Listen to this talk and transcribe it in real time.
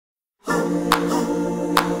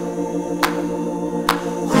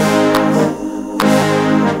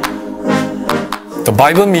The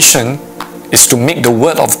Bible mission is to make the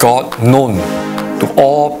Word of God known to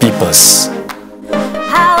all peoples.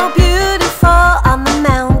 How beautiful on the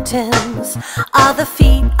mountains are the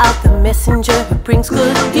feet of the messenger who brings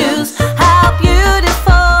good news. How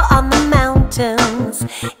beautiful on the mountains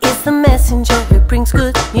is the messenger who brings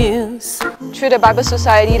good news. Through the Bible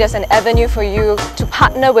Society, there's an avenue for you to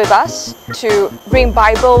partner with us to bring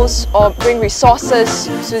Bibles or bring resources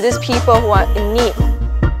to these people who are in need.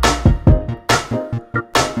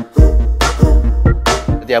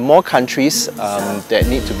 There are more countries that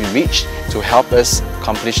need to be reached to help us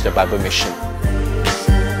accomplish the Bible mission.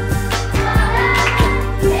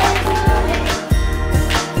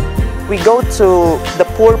 We go to the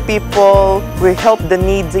poor people, we help the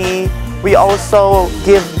needy, we also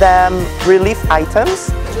give them relief items.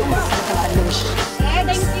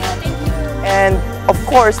 And of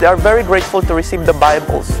course, they are very grateful to receive the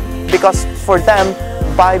Bibles because for them,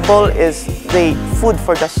 Bible is the food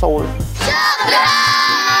for the soul.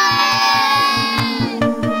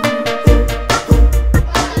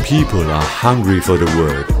 People are hungry for the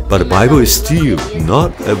Word, but the Bible is still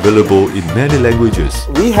not available in many languages.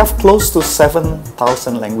 We have close to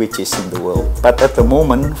 7,000 languages in the world, but at the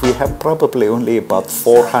moment we have probably only about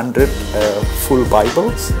 400 full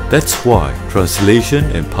Bibles. That's why translation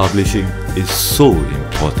and publishing is so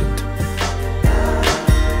important.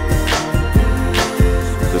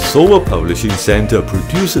 The Sower Publishing Center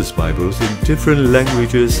produces Bibles in different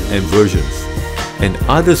languages and versions, and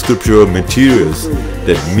other scriptural materials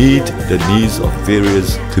that meet the needs of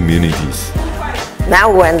various communities.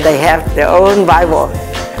 Now when they have their own Bible,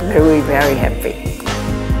 they'll be very happy.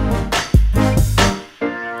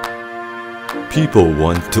 People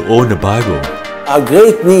want to own a Bible. Our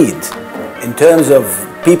great need in terms of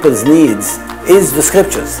people's needs is the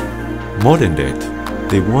scriptures. More than that,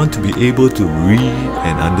 they want to be able to read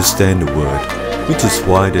and understand the Word, which is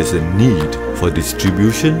why there's a need for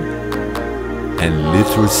distribution and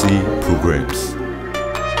literacy programs.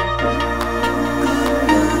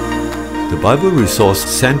 The Bible Resource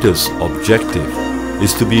Center's objective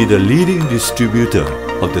is to be the leading distributor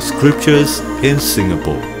of the scriptures in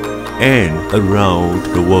Singapore and around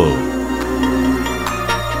the world.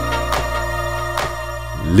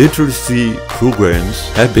 Literacy programs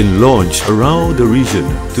have been launched around the region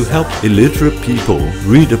to help illiterate people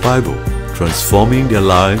read the Bible, transforming their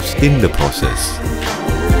lives in the process.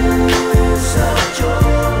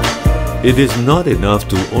 It is not enough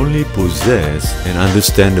to only possess and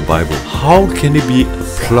understand the Bible. How can it be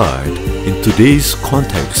applied in today's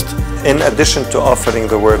context? In addition to offering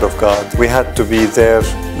the Word of God, we had to be there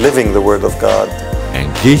living the Word of God.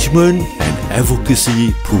 Engagement and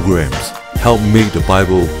advocacy programs help make the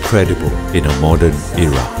Bible credible in a modern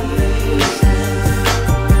era.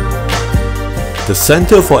 The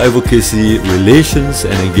Center for Advocacy, Relations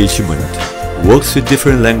and Engagement works with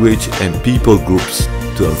different language and people groups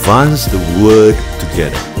to advance the Word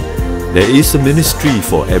together. There is a ministry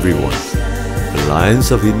for everyone.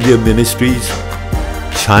 Alliance of India Ministries,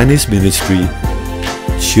 Chinese Ministry,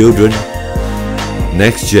 Children,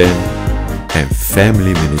 Next Gen, and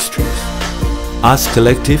Family Ministries, Arts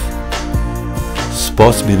Collective,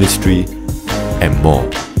 Sports Ministry, and more.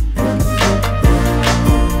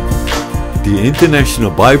 The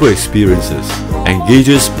International Bible Experiences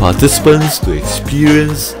engages participants to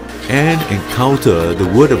experience and encounter the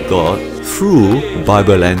Word of God through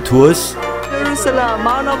Bible land tours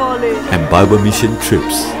and Bible mission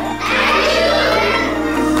trips.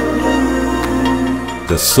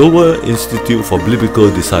 The ETHOS Institute for Biblical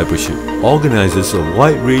Discipleship organizes a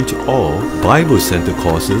wide range of Bible Center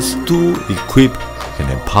courses to equip and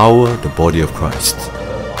empower the body of Christ.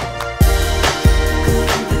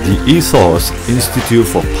 The ETHOS Institute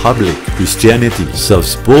for Public Christianity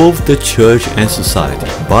serves both the church and society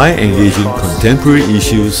by engaging contemporary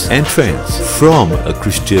issues and trends from a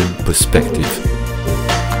Christian perspective.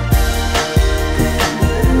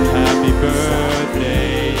 Happy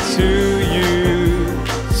birthday to you.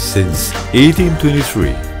 Since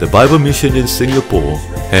 1823, the Bible mission in Singapore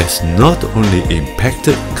has not only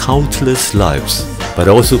impacted countless lives, but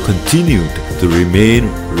also continued to remain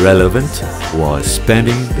relevant while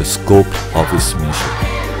expanding the scope of its mission.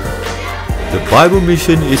 The Bible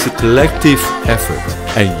mission is a collective effort,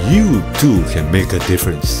 and you too can make a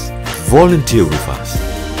difference. Volunteer with us.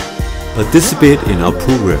 Participate in our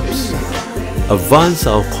programs. Advance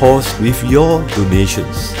our cause with your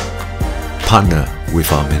donations. Partner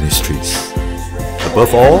with our ministries.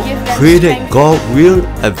 Above all, pray that God will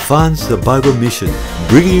advance the Bible mission,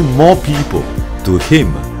 bringing more people to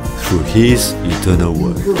Him through His eternal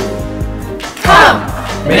Word. Come,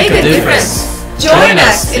 make a difference. Join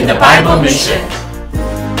us in the Bible mission.